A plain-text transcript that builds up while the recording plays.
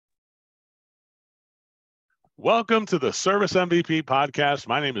Welcome to the Service MVP podcast.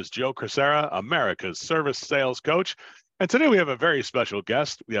 My name is Joe Crisera, America's service sales coach. And today we have a very special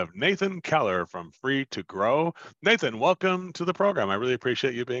guest. We have Nathan Keller from Free to Grow. Nathan, welcome to the program. I really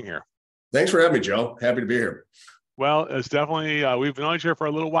appreciate you being here. Thanks for having me, Joe. Happy to be here. Well, it's definitely, we've known each other for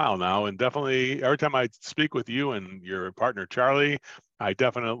a little while now, and definitely every time I speak with you and your partner, Charlie, I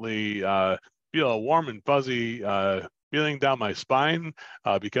definitely feel a warm and fuzzy feeling down my spine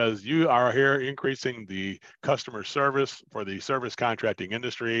because you are here increasing the customer service for the service contracting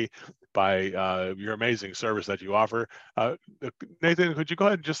industry by your amazing service that you offer. Nathan, could you go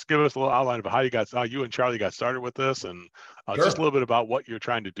ahead and just give us a little outline of how you and Charlie got started with this, and Sure. just a little bit about what you're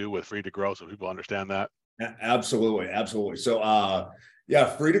trying to do with Free to Grow so people understand that? Absolutely. So,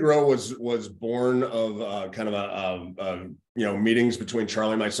 Free to Grow was born of kind of a meetings between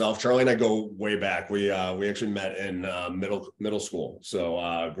Charlie and myself. Charlie and I go way back. We actually met in middle school.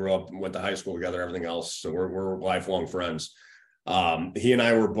 So grew up, went to high school together, everything else. So we're lifelong friends. He and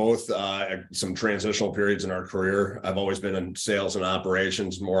I were both at some transitional periods in our career. I've always been in sales and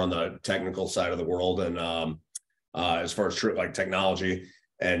operations, more on the technical side of the world, and as far as like technology.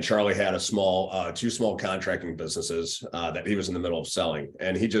 And Charlie had two small contracting businesses that he was in the middle of selling.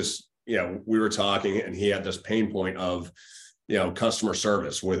 And he just, we were talking, and he had this pain point of, customer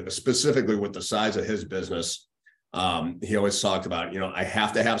service specifically with the size of his business. He always talked about, I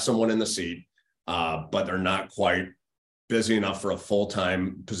have to have someone in the seat, but they're not quite busy enough for a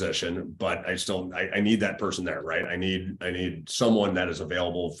full-time position, but I need that person there, right? I need someone that is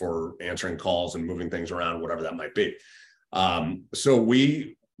available for answering calls and moving things around, whatever that might be. So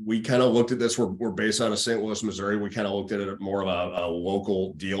we kind of looked at this. We're based out of St. Louis, Missouri. We kind of looked at it more of a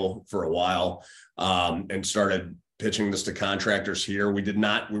local deal for a while, and started pitching this to contractors here. We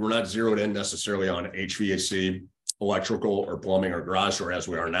were not zeroed in necessarily on HVAC, electrical, or plumbing, or garage door as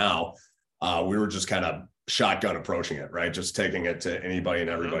we are now. We were just kind of shotgun approaching it, right? Just taking it to anybody and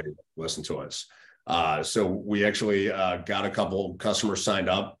everybody that listen to us. So we actually got a couple customers signed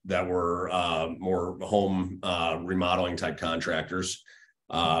up that were more home remodeling type contractors,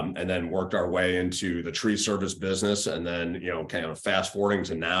 and then worked our way into the tree service business. And then, kind of fast forwarding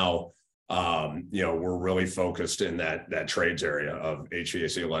to now, we're really focused in that trades area of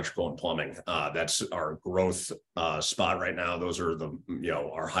HVAC, electrical, and plumbing. That's our growth spot right now. Those are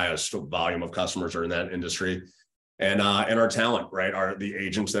our highest volume of customers are in that industry. And our talent, right? The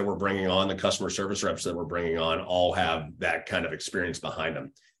agents that we're bringing on, the customer service reps that we're bringing on, all have that kind of experience behind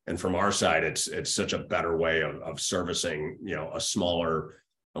them. And from our side, it's such a better way of servicing, a smaller,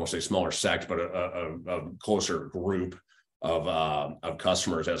 I won't say smaller sect, but a closer group of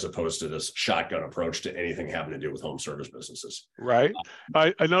customers, as opposed to this shotgun approach to anything having to do with home service businesses. Right.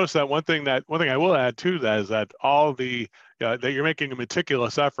 I noticed that one thing I will add to that is that all that you're making a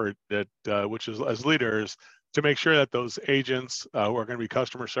meticulous effort that which is as leaders to make sure that those agents who are going to be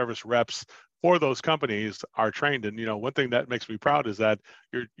customer service reps for those companies are trained. And, one thing that makes me proud is that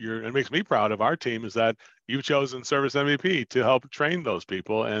it makes me proud of our team is that you've chosen Service MVP to help train those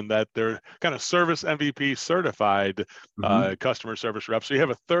people, and that they're kind of Service MVP certified customer service reps. So you have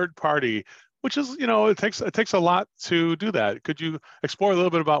a third party, which is, it takes a lot to do that. Could you explore a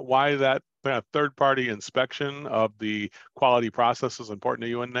little bit about why that kind of third party inspection of the quality process is important to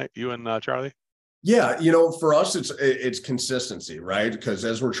you and Charlie? Yeah, for us, it's consistency, right? Because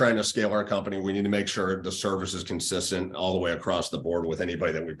as we're trying to scale our company, we need to make sure the service is consistent all the way across the board with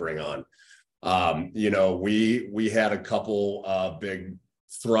anybody that we bring on. We had a couple big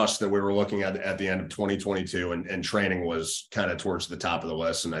thrusts that we were looking at the end of 2022, and training was kind of towards the top of the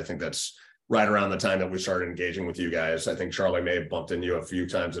list. And I think that's right around the time that we started engaging with you guys. I think Charlie may have bumped into you a few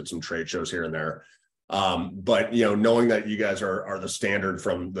times at some trade shows here and there. But knowing that you guys are the standard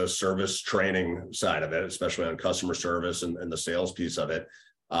from the service training side of it, especially on customer service and the sales piece of it,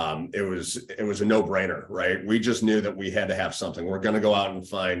 it was a no-brainer, right? We just knew that we had to have something. We're going to go out and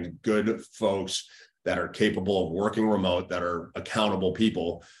find good folks that are capable of working remote, that are accountable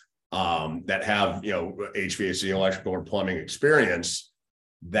people, that have HVAC, electrical, or plumbing experience.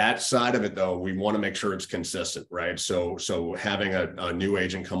 That side of it, though, we want to make sure it's consistent, right? So having a new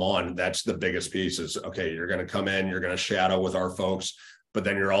agent come on, that's the biggest piece is, okay, you're going to come in, you're going to shadow with our folks, but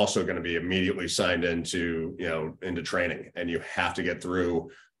then you're also going to be immediately signed into training, and you have to get through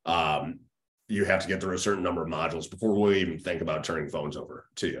a certain number of modules before we even think about turning phones over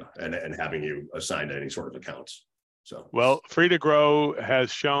to you and having you assigned to any sort of accounts. So, well, Free to Grow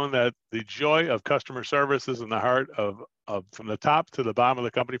has shown that the joy of customer service is in the heart of from the top to the bottom of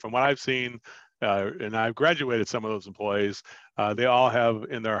the company. From what I've seen, and I've graduated some of those employees, they all have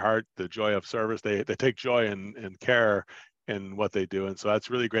in their heart the joy of service. They take joy and care in what they do. And so that's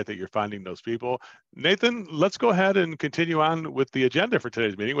really great that you're finding those people. Nathan, let's go ahead and continue on with the agenda for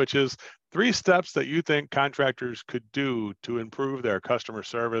today's meeting, which is 3 steps that you think contractors could do to improve their customer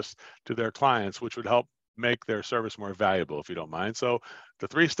service to their clients, which would help make their service more valuable, if you don't mind. So the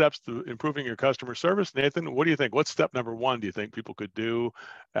 3 steps to improving your customer service, Nathan, what do you think? What's step number 1 do you think people could do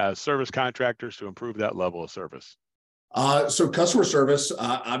as service contractors to improve that level of service? So customer service,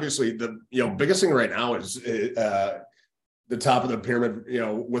 obviously the biggest thing right now is the top of the pyramid,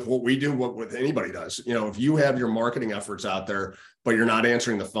 with what we do, what anybody does. If you have your marketing efforts out there, but you're not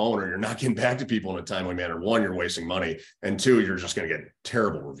answering the phone or you're not getting back to people in a timely manner, 1, you're wasting money. And 2, you're just going to get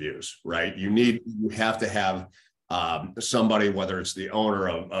terrible reviews, right? You have to have somebody, whether it's the owner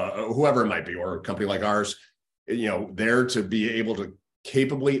of whoever it might be, or a company like ours, there to be able to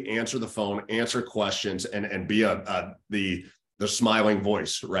capably answer the phone, answer questions, and be the smiling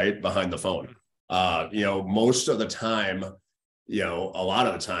voice right behind the phone. Most of the time, a lot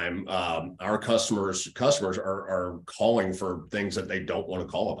of the time, our customers are calling for things that they don't want to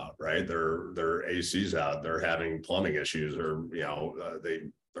call about, right? Their AC's out, they're having plumbing issues, or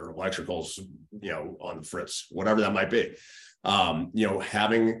their electricals, on the fritz, whatever that might be.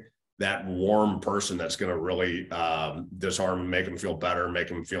 Having that warm person that's going to really disarm, make them feel better, make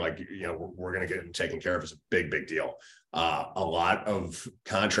them feel like, we're going to get them taken care of is a big deal. A lot of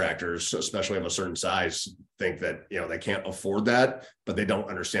contractors, especially of a certain size, think that, they can't afford that, but they don't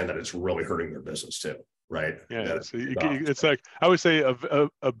understand that it's really hurting their business too. Right. Yeah. It's like, I would say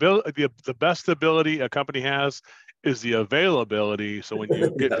the best ability a company has is the availability. So when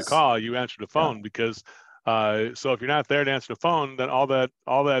you get the call, you answer the phone, because so if you're not there to answer the phone, then all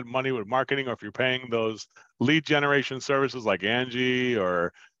that money with marketing, or if you're paying those lead generation services like Angie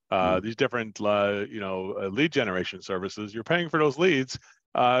or these different lead generation services, you're paying for those leads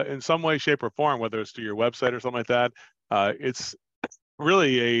in some way, shape, or form, whether it's to your website or something like that. It's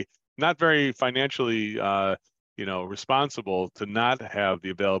really not very financially responsible to not have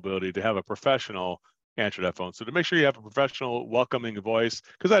the availability to have a professional answer that phone. So to make sure you have a professional, welcoming voice,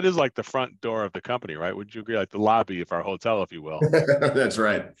 because that is like the front door of the company, right? Would you agree? Like the lobby of our hotel, if you will. That's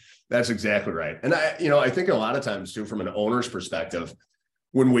right. That's exactly right. And I think a lot of times too, from an owner's perspective,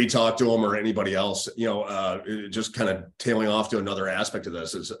 when we talk to them or anybody else, just kind of tailing off to another aspect of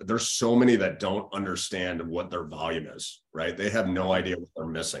this, is there's so many that don't understand what their volume is, right? They have no idea what they're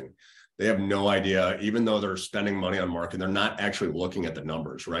missing. They have no idea, even though they're spending money on marketing, they're not actually looking at the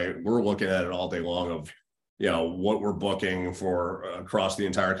numbers, right? We're looking at it all day long of, what we're booking for across the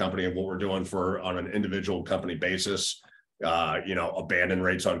entire company and what we're doing on an individual company basis, abandon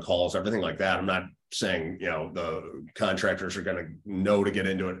rates on calls, everything like that. I'm not saying, the contractors are going to know to get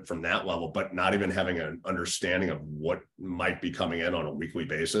into it from that level, but not even having an understanding of what might be coming in on a weekly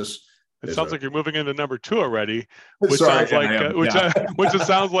basis. It sounds like you're moving into number 2 already, which sounds like it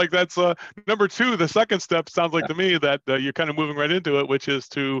sounds like that's number 2. The second step sounds like to me that you're kind of moving right into it, which is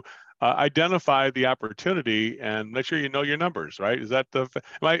to identify the opportunity and make sure you know your numbers, right? Is that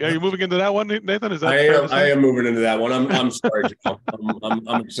are you moving into that one, Nathan? Is that I am moving into that one. I'm sorry, Joe.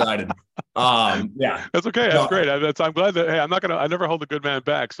 I'm excited. Yeah, that's okay. That's great. I'm glad that, hey, I never hold a good man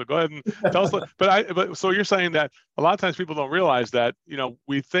back. So go ahead and tell us. But so you're saying that a lot of times people don't realize that,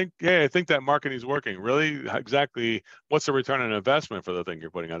 we think, hey, I think that marketing is working. Really, exactly what's the return on investment for the thing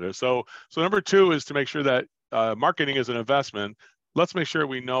you're putting out there? So number 2 is to make sure that marketing is an investment. Let's make sure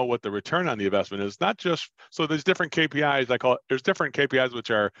we know what the return on the investment is. Not just, so there's different KPIs. There's different KPIs,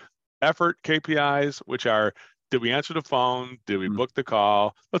 which are effort KPIs, which are, did we answer the phone? Did we book the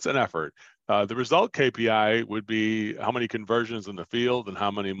call? That's an effort. The result KPI would be how many conversions in the field and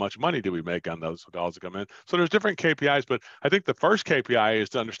how much money do we make on those calls that come in. So there's different KPIs, but I think the first KPI is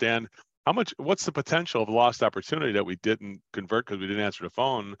to understand what's the potential of lost opportunity that we didn't convert because we didn't answer the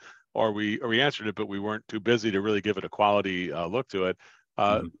phone, or we answered it, but we weren't too busy to really give it a quality look to it.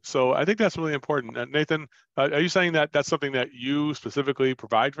 So I think that's really important. Nathan, are you saying that that's something that you specifically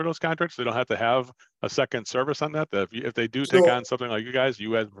provide for those contractors? They don't have to have a second service on that? That if they do take on something like you guys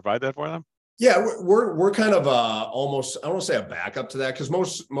provide that for them? Yeah, we're kind of almost, I don't want to say a backup to that, because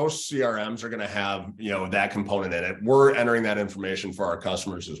most CRMs are going to have, that component in it. We're entering that information for our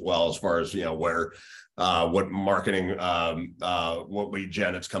customers as well, as far as, where what marketing, what lead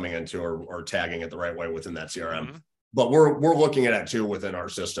gen it's coming into, or tagging it the right way within that CRM. Mm-hmm. But we're looking at it too within our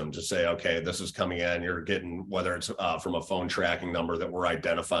system to say, okay, this is coming in. You're getting, whether it's from a phone tracking number that we're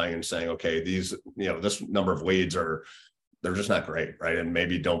identifying and saying, okay, these, this number of leads they're just not great, right? And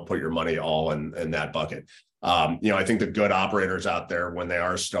maybe don't put your money all in that bucket. I think the good operators out there, when they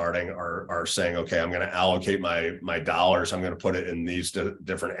are starting, are saying, okay, I'm going to allocate my dollars. I'm going to put it in these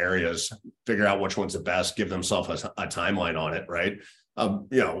different areas, figure out which one's the best, give themselves a timeline on it, right?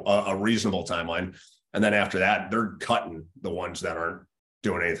 A reasonable timeline. And then after that, they're cutting the ones that aren't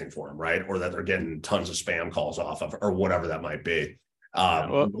doing anything for them, right? Or that they're getting tons of spam calls off of, or whatever that might be.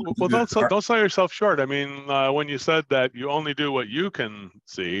 Well, don't sell yourself short. I mean, when you said that you only do what you can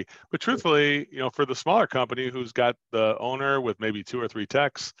see, but truthfully, for the smaller company who's got the owner with maybe 2 or 3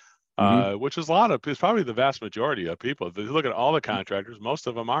 techs, which is it's probably the vast majority of people. If you look at all the contractors, most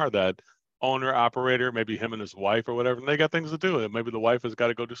of them are that owner operator, maybe him and his wife or whatever, and they got things to do. Maybe the wife has got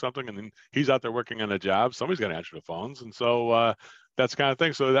to go do something, and then he's out there working on a job. Somebody's got to answer the phones, and so that's the kind of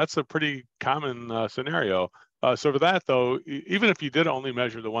thing. So that's a pretty common scenario. So for that, though, even if you did only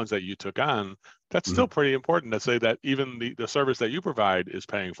measure the ones that you took on, that's still pretty important to say that even the service that you provide is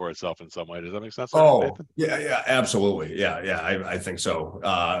paying for itself in some way. Does that make sense, Nathan? Yeah, absolutely. Yeah, I think so.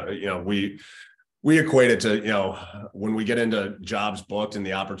 We equate it to, when we get into jobs booked and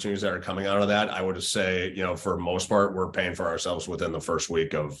the opportunities that are coming out of that, I would just say, for the most part, we're paying for ourselves within the first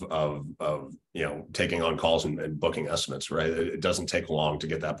week of taking on calls and booking estimates, right? It doesn't take long to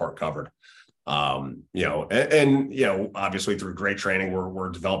get that part covered. Obviously through great training, we're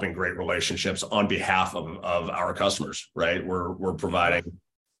developing great relationships on behalf of our customers, right? We're providing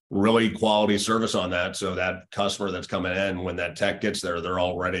really quality service on that. So that customer that's coming in, when that tech gets there, they're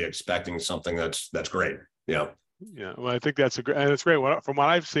already expecting something that's great. Yeah. Well, I think that's great. From what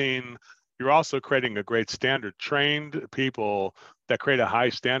I've seen, you're also creating a great standard, trained people that create a high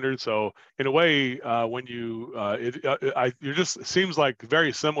standard. So in a way, when it just seems like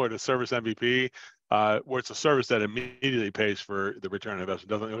very similar to service MVP, where it's a service that immediately pays for the return on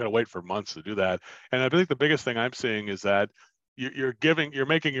investment. You're going to wait for months to do that. And I think the biggest thing I'm seeing is that you're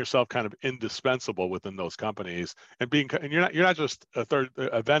making yourself kind of indispensable within those companies, and you're not just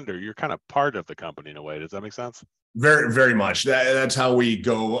a vendor. You're kind of part of the company in a way. Does that make sense? Very, very much. That's how we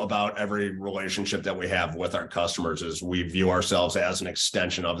go about every relationship that we have with our customers. Is we view ourselves as an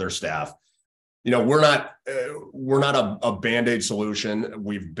extension of their staff. We're not a Band-Aid solution.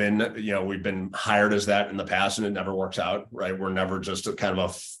 We've been hired as that in the past, and it never works out, right? We're never just a kind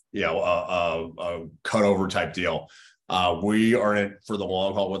of a cut over type deal. We are in it for the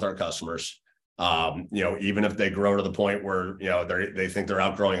long haul with our customers. Even if they grow to the point where, they think they're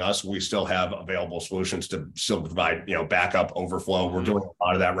outgrowing us, we still have available solutions to still provide, backup, overflow. We're doing a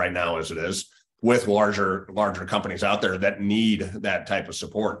lot of that right now as it is with larger companies out there that need that type of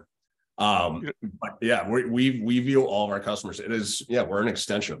support. But yeah, we view all of our customers. We're an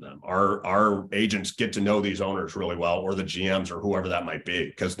extension of them. Our agents get to know these owners really well, or the GMs or whoever that might be,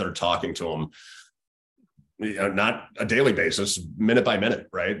 because they're talking to them not a daily basis, minute by minute,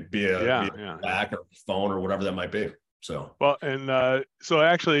 right? Be a back or phone or whatever that might be. So, well, and so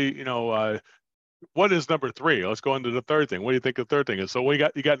actually, what is number 3? Let's go into the third thing. What do you think the third thing is? So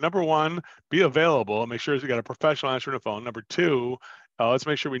you got number 1, be available, make sure you got a professional answering the phone. Number 2, let's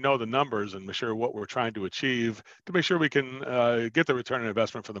make sure we know the numbers and make sure what we're trying to achieve to make sure we can get the return on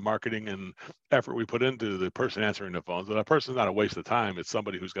investment for the marketing and effort we put into the person answering the phone. So that person's not a waste of time. It's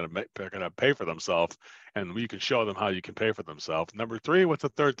somebody who's going to pay for themselves, and we can show them how you can pay for themselves. Number 3, what's the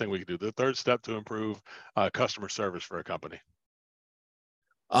third thing we can do? The third step to improve customer service for a company.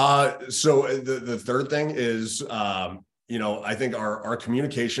 So the third thing is, I think our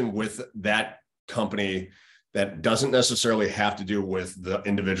communication with that company that doesn't necessarily have to do with the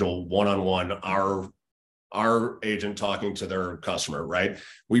individual one-on-one, our agent talking to their customer, right?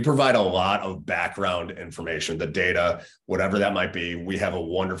 We provide a lot of background information, the data, whatever that might be. We have a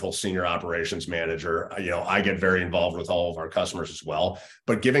wonderful senior operations manager. I get very involved with all of our customers as well,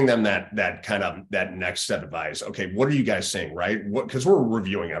 but giving them that next set of advice. Okay, what are you guys saying, right? Because we're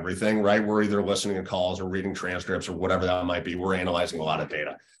reviewing everything, right? We're either listening to calls or reading transcripts or whatever that might be. We're analyzing a lot of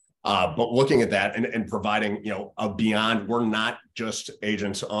data. But looking at that and providing, we're not just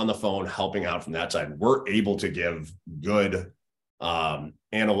agents on the phone helping out from that side. We're able to give good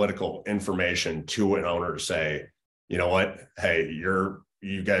analytical information to an owner to say, you know what, hey,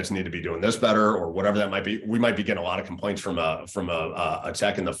 you guys need to be doing this better, or whatever that might be. We might be getting a lot of complaints from a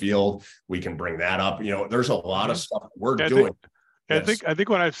tech in the field. We can bring that up. There's a lot of stuff we're doing. I think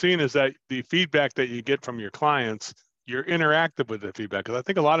what I've seen is that the feedback that you get from your clients, you're interactive with the feedback. Because I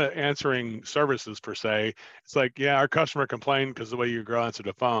think a lot of answering services per se, it's like, yeah, our customer complained because the way your girl answered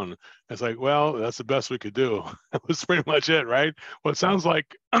the phone. It's like, well, that's the best we could do. That was pretty much it, right? Well, it sounds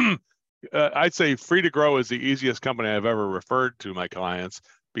like I'd say Free to Grow is the easiest company I've ever referred to my clients,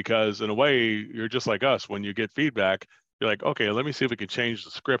 because in a way, you're just like us. When you get feedback, you're like, okay, let me see if we can change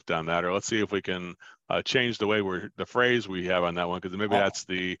the script on that, or let's see if we can change the way the phrase we have on that one, because maybe that's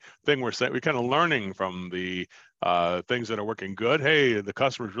the thing we're saying. We're kind of learning from the things that are working good. Hey, the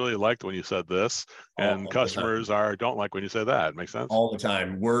customers really liked when you said this, and customers don't like when you say that. Makes sense? All the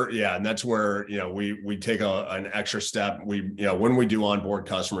time. And that's where, we take an extra step. When we do onboard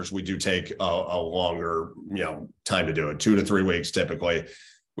customers, we do take a longer, time to do it, 2 to 3 weeks typically.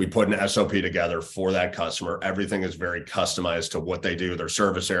 We put an SOP together for that customer. Everything is very customized to what they do, their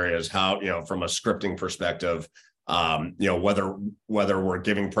service areas, how, from a scripting perspective, whether we're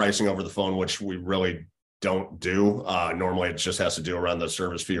giving pricing over the phone, which we really don't do. Normally it just has to do around the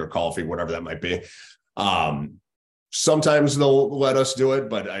service fee or call fee, whatever that might be. Sometimes they'll let us do it,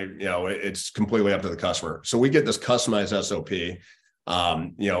 but it's completely up to the customer. So we get this customized SOP.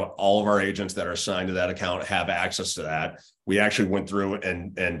 All of our agents that are assigned to that account have access to that. We actually went through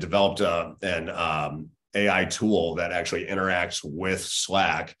and developed an AI tool that actually interacts with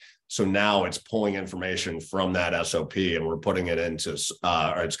Slack. So now it's pulling information from that SOP and we're putting it into,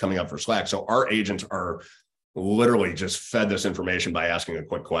 or it's coming up for Slack. So our agents are literally just fed this information by asking a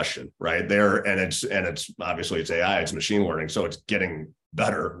quick question right there. And it's obviously it's AI, it's machine learning. So it's getting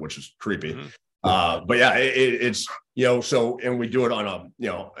better, which is creepy. But yeah, it's, so, and we do it on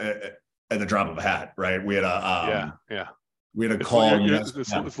at the drop of a hat, right? We had we had a call.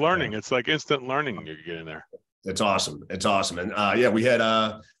 It's learning. It's like instant learning you're getting there. It's awesome. It's awesome. And we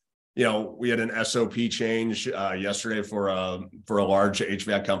had we had an SOP change yesterday for a large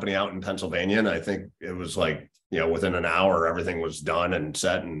HVAC company out in Pennsylvania. And I think it was like, within an hour, everything was done and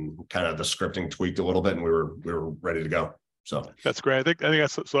set and kind of the scripting tweaked a little bit and we were ready to go. So that's great. I think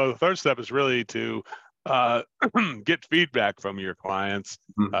that's, so the third step is really to get feedback from your clients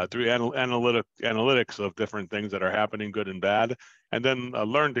through analytics of different things that are happening, good and bad, and then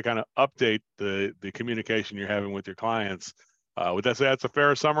learn to kind of update the communication you're having with your clients. Would that say that's a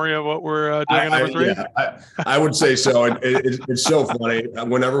fair summary of what we're doing in number 3? Yeah, I would say so. It's so funny.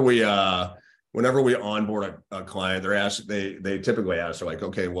 Whenever we onboard a client, they typically ask, they're like,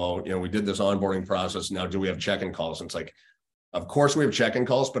 okay, well, we did this onboarding process. Now, do we have check-in calls? And it's like, of course we have check-in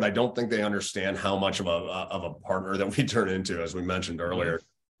calls, but I don't think they understand how much of a partner that we turn into, as we mentioned earlier.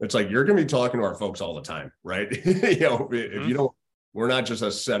 It's like, you're going to be talking to our folks all the time, right? If you don't, we're not just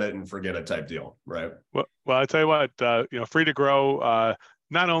a set it and forget it type deal, right? Well, I tell you what, Free to Grow,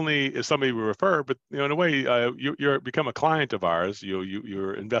 not only is somebody we refer, but in a way, you're become a client of ours.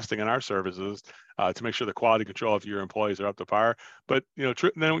 You're investing in our services to make sure the quality control of your employees are up to par. But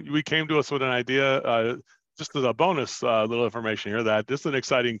then we came to us with an idea. Just as a bonus little information here, that this is an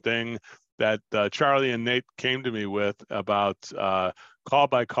exciting thing that Charlie and Nate came to me with about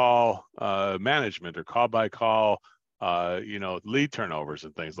call-by-call management or call-by-call, lead turnovers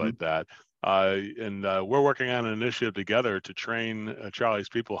and things like that. And we're working on an initiative together to train Charlie's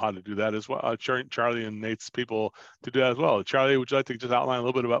people how to do that as well. Charlie and Nate's people to do that as well. Charlie, would you like to just outline a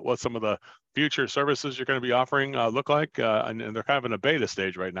little bit about what some of the future services you're going to be offering look like? And they're kind of in a beta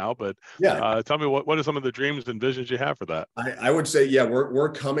stage right now, but tell me what are some of the dreams and visions you have for that? I would say,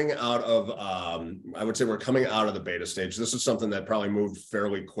 we're coming out of, I would say we're coming out of the beta stage. This is something that probably moved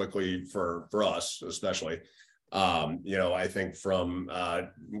fairly quickly for us, especially. I think from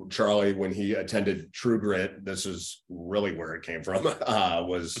Charlie, when he attended True Grit, this is really where it came from,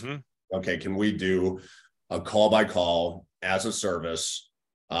 okay, can we do a call by call as a service,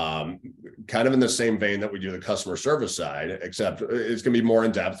 kind of in the same vein that we do the customer service side, except it's going to be more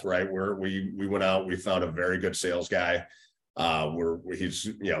in depth, right? Where we went out, we found a very good sales guy. He's,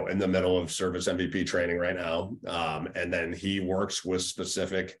 in the middle of service MVP training right now. And then he works with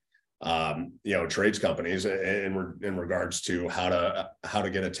specific trades companies in regards to how to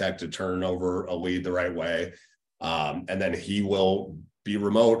get a tech to turn over a lead the right way. And then he will be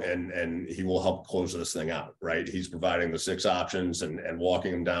remote and he will help close this thing out, right? He's providing the 6 options and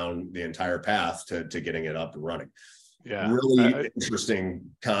walking them down the entire path to getting it up and running. Yeah. Really interesting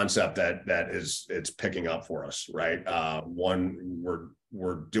concept it's picking up for us, right? One,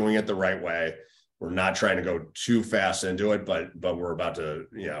 we're doing it the right way. We're not trying to go too fast into it, but we're about to,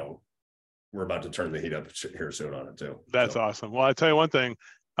 we're about to turn the heat up here soon on it too. That's awesome. Well, I tell you one thing,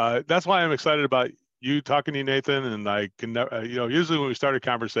 that's why I'm excited about you talking to you, Nathan. And I can, usually when we start a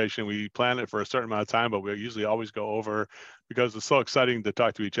conversation, we plan it for a certain amount of time, but we usually always go over because it's so exciting to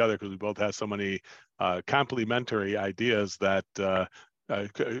talk to each other because we both have so many complementary ideas that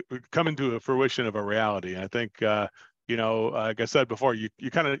come into a fruition of a reality. And I think, like I said before, you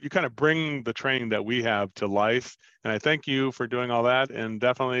kind of bring the training that we have to life. And I thank you for doing all that. And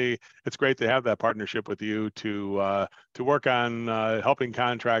definitely, it's great to have that partnership with you to work on helping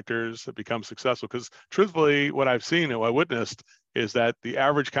contractors become successful. Because truthfully, what I've seen and what I witnessed is that the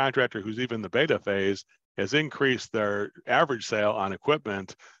average contractor who's even in the beta phase has increased their average sale on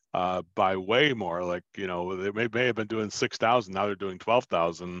equipment by way more. Like, they may have been doing 6,000, now they're doing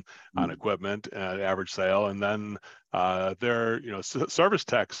 12,000 on equipment at average sale. And then their service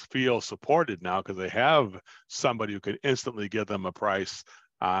techs feel supported now because they have somebody who can instantly give them a price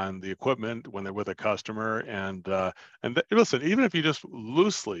on the equipment when they're with a customer. And listen, even if you just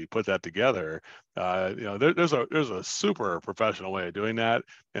loosely put that together, there's a super professional way of doing that,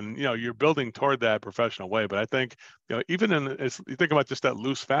 and you're building toward that professional way. But I think even you think about just that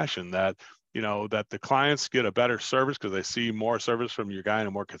loose fashion, that that the clients get a better service because they see more service from your guy in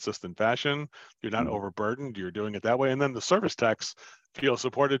a more consistent fashion. You're not overburdened. You're doing it that way, and then the service techs feel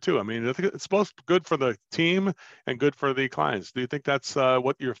supported too. I mean, I think it's both good for the team and good for the clients. Do you think that's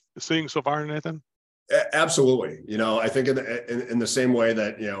what you're seeing so far, Nathan? Absolutely. I think in the same way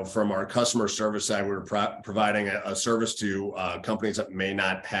that, from our customer service side, we're providing a service to companies that may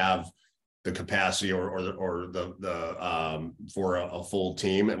not have the capacity or the for a full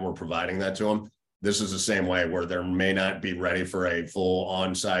team, and we're providing that to them. This is the same way where they may not be ready for a full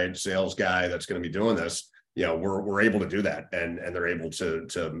on-site sales guy that's going to be doing this. We're able to do that, and they're able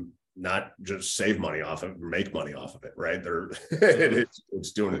to not just save money off of it, make money off of it, right?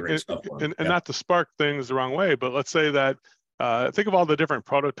 It's doing great stuff. And not to spark things the wrong way, but let's say that think of all the different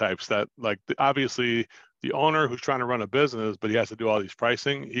prototypes that, like, obviously the owner who's trying to run a business, but he has to do all these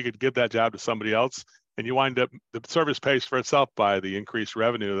pricing, he could give that job to somebody else, and you wind up, the service pays for itself by the increased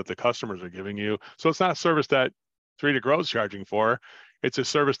revenue that the customers are giving you. So it's not a service that Free to Grow is charging for. It's a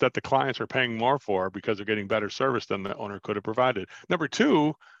service that the clients are paying more for because they're getting better service than the owner could have provided. Number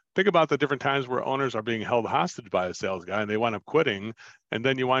two, think about the different times where owners are being held hostage by a sales guy and they wind up quitting, and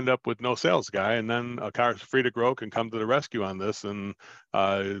then you wind up with no sales guy, and then a car Free to Grow can come to the rescue on this and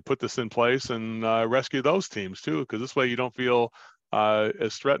put this in place and rescue those teams too, because this way you don't feel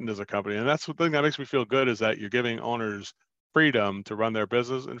as threatened as a company. And that's the thing that makes me feel good, is that you're giving owners freedom to run their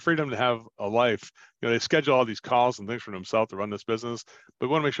business and freedom to have a life. They schedule all these calls and things for themselves to run this business, but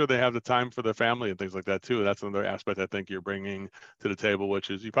we want to make sure they have the time for their family and things like that too. And that's another aspect I think you're bringing to the table, which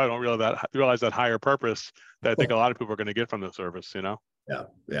is you probably don't realize that higher purpose that I think a lot of people are going to get from the service. Yeah.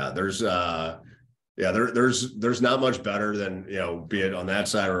 There's not much better than, be it on that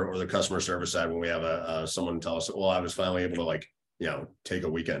side or the customer service side, when we have someone tell us, well, I was finally able to take a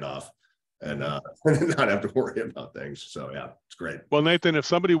weekend off and not have to worry about things. So yeah, it's great. Well, Nathan, if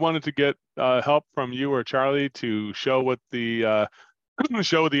somebody wanted to get help from you or Charlie to show what the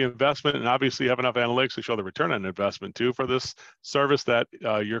investment, and obviously have enough analytics to show the return on investment too for this service that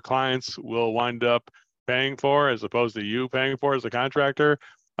your clients will wind up paying for as opposed to you paying for as a contractor,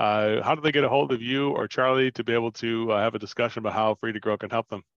 how do they get a hold of you or Charlie to be able to have a discussion about how Free to Grow can help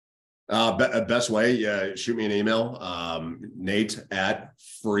them? Best way, shoot me an email, Nate at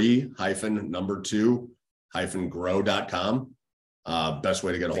free-2-grow.com. Best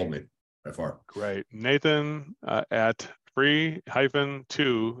way to get a hold of me by far. Great. Nathan at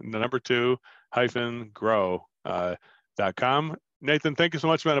free-2-grow.com. Nathan, thank you so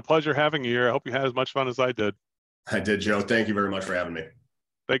much, man. A pleasure having you here. I hope you had as much fun as I did. I did, Joe. Thank you very much for having me.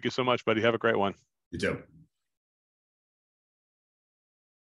 Thank you so much, buddy. Have a great one. You too.